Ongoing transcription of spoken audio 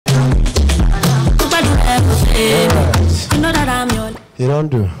You don't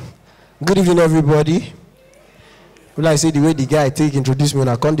do. Good evening, everybody. Will I say the way the guy introduced me when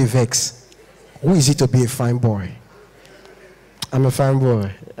I can't vex? Who is it to be a fine boy? I'm a fine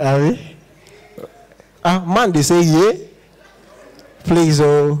boy. Are we? Man, they say yeah. Please,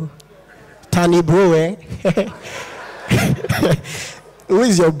 oh, Tani bro, eh? Who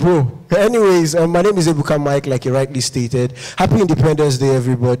is your bro? Anyways, my name is Ebuka MIC, like you rightly stated. Happy Independence Day,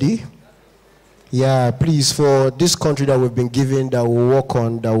 everybody. Yeah, please, for this country that we've been given, that we'll work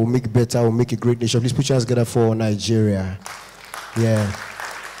on, that will make better, will make a great nation, please put your hands together for Nigeria. Yeah.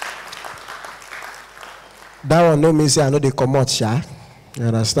 That one, no me say I know they come out, sha. You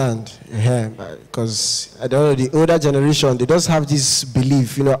understand? Yeah, because the older generation, they just have this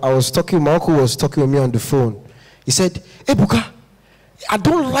belief. You know, my uncle was talking with me on the phone. He said, "Hey, Buka, I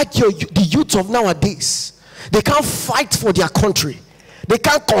don't like the youth of nowadays. They can't fight for their country. They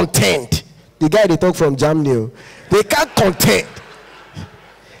can't contend." The guy they talk from Germany, they can't contend.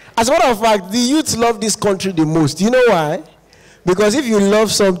 As a matter of fact, the youth love this country the most. You know why? Because if you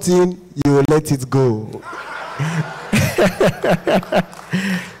love something, you will let it go.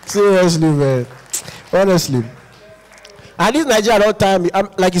 Seriously, man. Honestly. At least Nigeria at all time,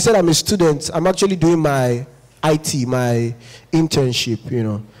 like you said, I'm a student. I'm actually doing my IT, my internship, you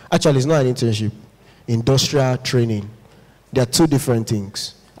know. Actually, it's not an internship. Industrial training. They are two different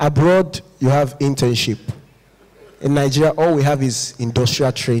things. Abroad, you have internship. In Nigeria, all we have is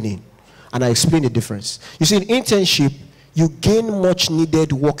industrial training. And I explain the difference. You see, in internship, you gain much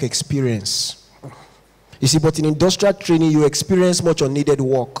needed work experience. You see, but in industrial training, you experience much unneeded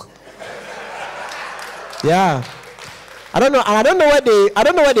work. Yeah. I don't know where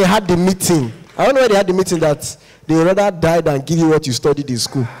they had the meeting. I don't know where they had the meeting that they rather die than give you what you studied in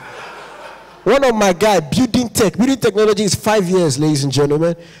school. One of my guys, building technology is 5 years, ladies and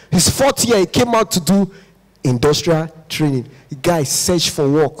gentlemen. His 4th year, he came out to do industrial training. The guy searched for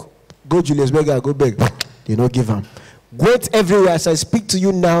work. Go Julius Berger, go beg. They don't give him. Went everywhere. As I speak to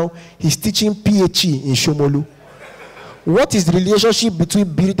you now, he's teaching PhD in Shomolu. What is the relationship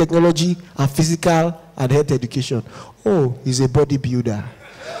between building technology and physical and health education? Oh, he's a bodybuilder.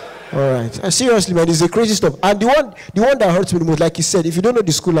 All right. Seriously, man, it's a crazy stuff. And the one that hurts me the most, like he said, if you don't know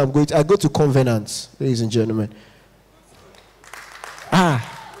the school I'm going to, I go to Covenant, ladies and gentlemen.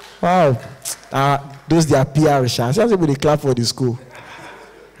 Wow. Those they are PR shots. Some people they clap for the school.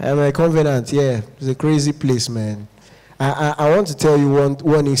 I'm a Covenant, yeah. It's a crazy place, man. I want to tell you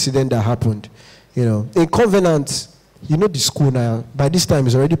one incident that happened. You know, in Covenant, you know the school now. By this time,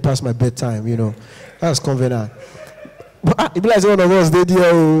 it's already past my bedtime, you know. That's Covenant. But it be like one of us did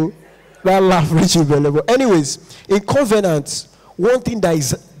here. That laugh reaching available. Anyways, in Covenant, one thing that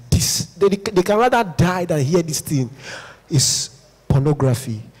is this, they can rather die than hear this thing, is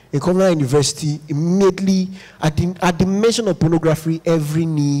pornography. In Covenant University, immediately at the mention of pornography, every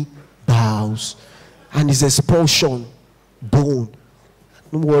knee bows and is expulsion, bone.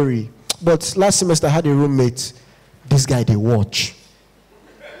 Don't worry. But last semester I had a roommate. This guy they watch.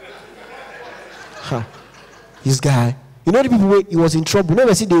 This guy. You know the people where he was in trouble.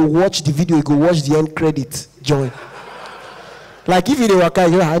 Never see they watch the video, he go watch the end credit join. Like if they were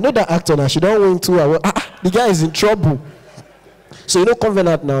I know that actor now, she don't want to. The guy is in trouble. So you know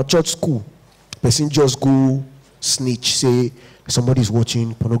Covenant now, church school. Person just go snitch, say somebody's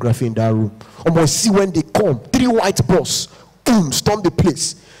watching pornography in that room. But see when they come, 3 white boss, boom, storm the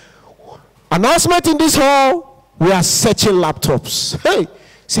place. Announcement in this hall, we are searching laptops. Hey,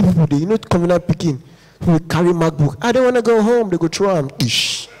 see people, you know Covenant picking. Who carry MacBook. I don't want to go home. They go throw him.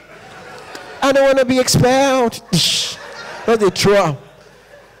 Ish. I don't want to be expelled. Ish. But they throw him.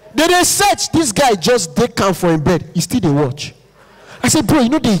 They search. This guy just they come for in bed. He still they watch. I said, bro, you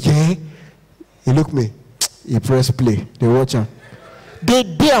know they yeah. He look me. He press play. They watch him.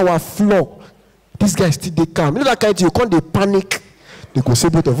 They our floor. This guy still they come. You know that kind of thing, you can't they panic. They go say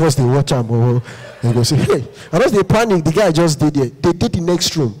both of us they watch him. They go say, hey. Unless they panic, the guy just did it. They did the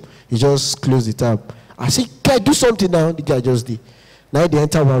next room. He just closed the tab. I say, guy, do something now. The guy just did. Now they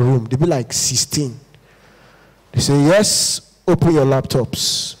enter one room. They be like 16. They say, yes, open your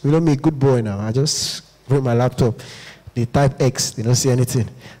laptops. You know me, good boy now. I just bring my laptop. They type X. They don't see anything.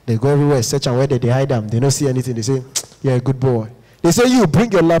 They go everywhere, search and where they hide them. They don't see anything. They say, yeah, good boy. They say, you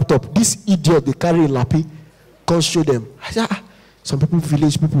bring your laptop. This idiot, they carry a lappy. Come show them. I say, some people,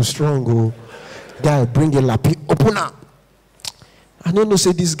 village people strong. Oh, guy, bring a lappy. Open up. I don't know,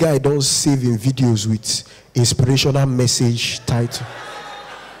 say this guy don't save in videos with inspirational message title.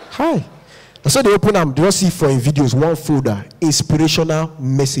 Hi. So they open them, they don't see for in videos, one folder, inspirational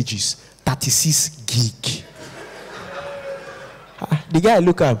messages, 36 gig. The guy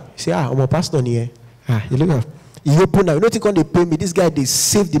look up, say, I'm a pastor here. You look up. He open now. You know what when they pay me? This guy, they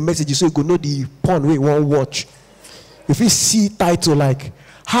save the messages so you could know the porn we won't watch. If you see title like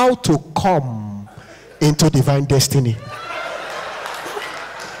how to come into divine destiny.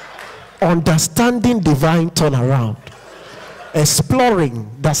 Understanding divine turnaround. Exploring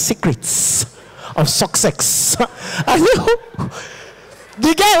the secrets of success. And you know,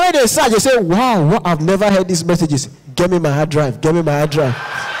 the guy when they search, they say, wow, what, I've never heard these messages. Get me my hard drive. Get me my hard drive.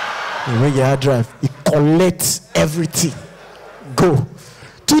 You bring your hard drive. He collects everything. Go.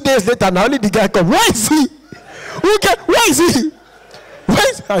 2 days later, now only the guy come. Where is he? Where is he? Where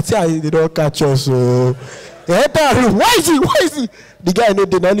is he? I say, they don't catch us. So. Where is he? Where is he? The guy know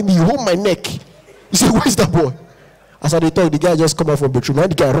they not only me. You hold my neck. You say, where's that boy? As I talk, the guy just come out from the bedroom. Now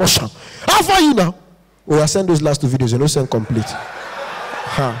the guy rush him. How far you now? Oh, I send those last 2 videos. You know, send complete.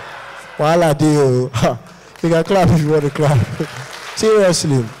 Ha. Voila, deal. Ha. You can clap if you want to clap.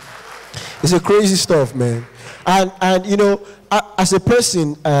 Seriously. It's a crazy stuff, man. And you know, as a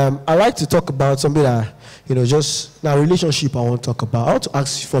person, I like to talk about something that, you know, just now relationship I want to talk about. I want to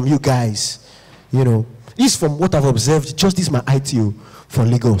ask from you guys, you know, this from what I've observed, just this my ITO for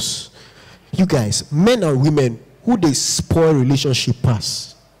Lagos. You guys, men and women, who they spoil relationship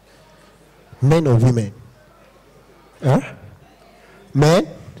pass? Men or women? Huh? Men?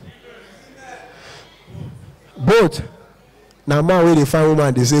 Both. Now, man, when they find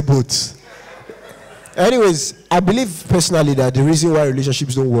woman, they say both. Anyways, I believe personally that the reason why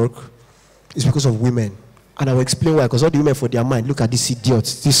relationships don't work is because of women. And I will explain why. Because all the women for their mind, look at this idiot,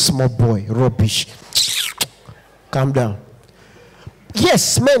 this small boy, rubbish. Calm down.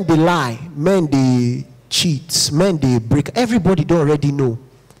 Yes, men, they lie. Men, they cheat. Men, they break. Everybody don't already know.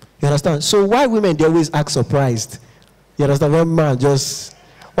 You understand? So why women, they always act surprised? You understand? One man just,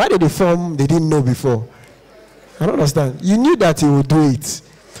 why did they form they didn't know before? I don't understand. You knew that he would do it.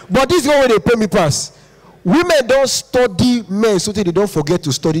 But this is the way they pay me pass. Women don't study men so that they don't forget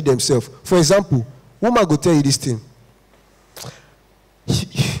to study themselves. For example, woman go tell you this thing.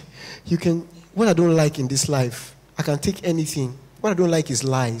 You can, what I don't like in this life, I can take anything. What I don't like is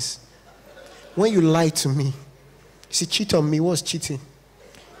lies. When you lie to me, you see, cheat on me, what's cheating?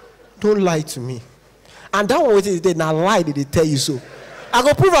 Don't lie to me. And that one is they now lie that they tell you so. I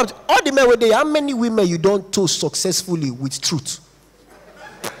go prove out all the men with they, how many women you don't toast successfully with truth?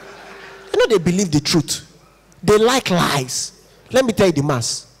 You know they believe the truth. They like lies. Let me tell you the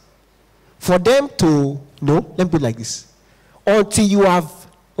mass. For them to know, let me put it like this. Until you have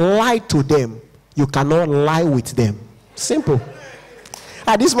lied to them, you cannot lie with them. Simple.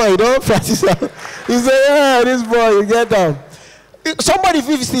 This man, you don't practice. He say, yeah, this boy, you get down. Somebody, if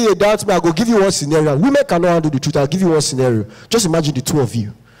you still doubt me, I'll go give you one scenario. Women cannot handle the truth. I'll give you one scenario. Just imagine the two of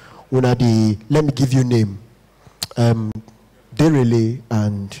you. Let me give you a name. Derele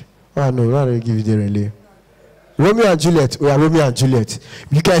and, oh no, not really give you Derele. Romeo and Juliet. We are Romeo and Juliet.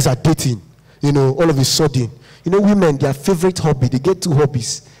 You guys are dating. You know, all of a sudden. You know, women, their favorite hobby, they get 2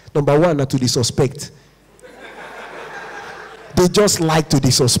 hobbies. Number 1, not to the suspect. They just like to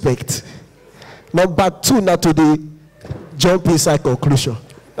the suspect. Number 2, not to the jump inside conclusion.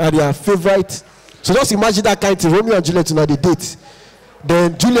 And their favorite. So just imagine that kind of thing. Romeo and Juliet, you know, they date.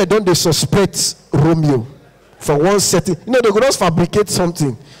 Then Juliet don't they suspect Romeo for one setting. You know, they could just fabricate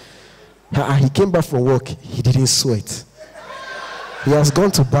something. He came back from work. He didn't sweat. He has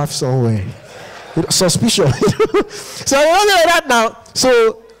gone to bath somewhere. Suspicion. So I don't know that now.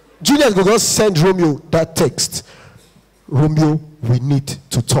 So Juliet will just send Romeo that text. Romeo, we need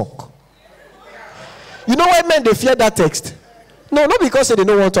to talk. You know why men they fear that text? No, not because they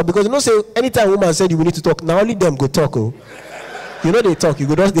don't want to talk. Because you know, say anytime a woman said we need to talk, now only them go talk. Oh, you know they talk. You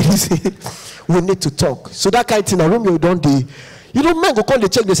go just they say we need to talk. So that kind of thing, Romeo don't they? You know, men go call they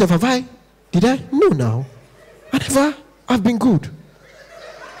check themselves. Have I? Did I? No, now. I never. I've been good.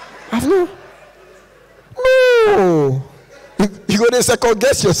 I've no. No. You go to second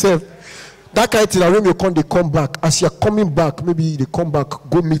guess yourself. That kind of thing, Romeo they come back. As you're coming back, maybe they come back,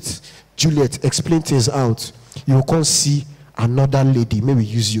 go meet Juliet, explain things out. You will come see another lady, maybe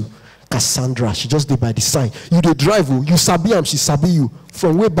use you. Cassandra, she just did by the sign. You the drive, you sabi am, she sabi you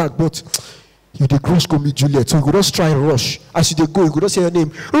from way back, but you the cross go meet Juliet. So you could just try and rush. As you go, you could just say your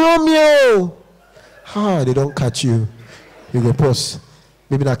name, Romeo. They don't catch you. You go pause.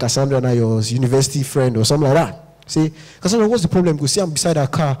 Maybe that Cassandra now your university friend or something like that. Say, Cassandra, what's the problem? Go see I'm beside her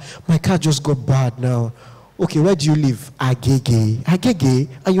car. My car just got bad now. Okay, where do you live? Agege.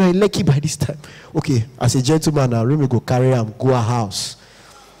 And you are in Lekki by this time. Okay, as a gentleman now, Romeo go carry him, go a house.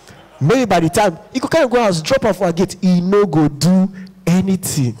 Maybe by the time, he could carry him, go a house, drop off for a gate, he no go do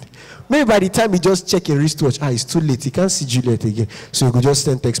anything. Maybe by the time he just check a wristwatch, it's too late, he can't see Juliet again. So he could just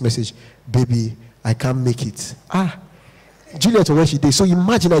send text message, baby, I can't make it. Juliet where she did. So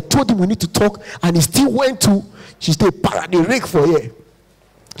imagine, I told him we need to talk, and he still went to, she stayed para the rake for here.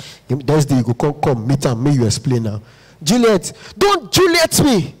 Next day you go come meet her, may you explain now. Juliet, don't Juliet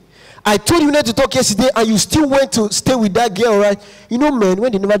me. I told you we need to talk yesterday, and you still went to stay with that girl, right? You know, men,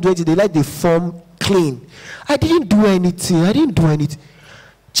 when they never do anything, they like the form clean. I didn't do anything.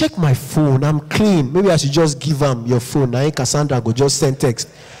 Check my phone, I'm clean. Maybe I should just give them your phone. Now Cassandra go just send text.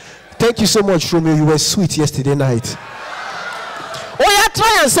 Thank you so much, Romeo. You were sweet yesterday night. Oh yeah,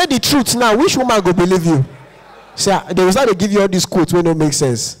 try and say the truth now. Which woman go believe you? See, they will start to give you all these quotes when it don't make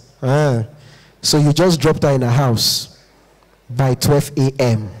sense. So you just dropped her in a house by 12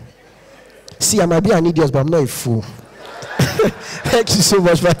 a.m. See, I might be an idiot, but I'm not a fool. Thank you so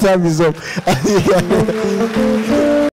much. My time is up.